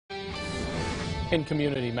In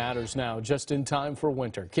Community Matters now, just in time for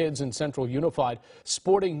winter, kids in Central Unified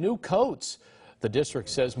sporting new coats. The district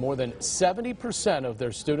says more than 70% of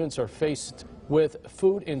their students are faced with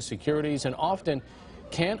food insecurities and often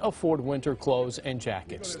can't afford winter clothes and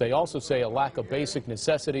jackets. They also say a lack of basic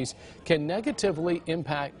necessities can negatively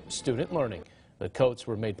impact student learning. The coats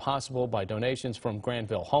were made possible by donations from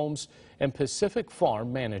Granville Homes and Pacific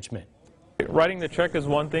Farm Management. Writing the check is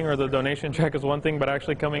one thing, or the donation check is one thing, but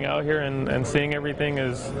actually coming out here and seeing everything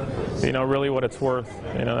is, really what it's worth.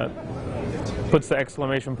 That puts the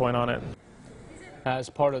exclamation point on it. As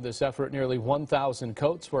part of this effort, nearly 1,000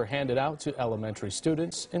 coats were handed out to elementary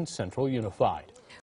students in Central Unified.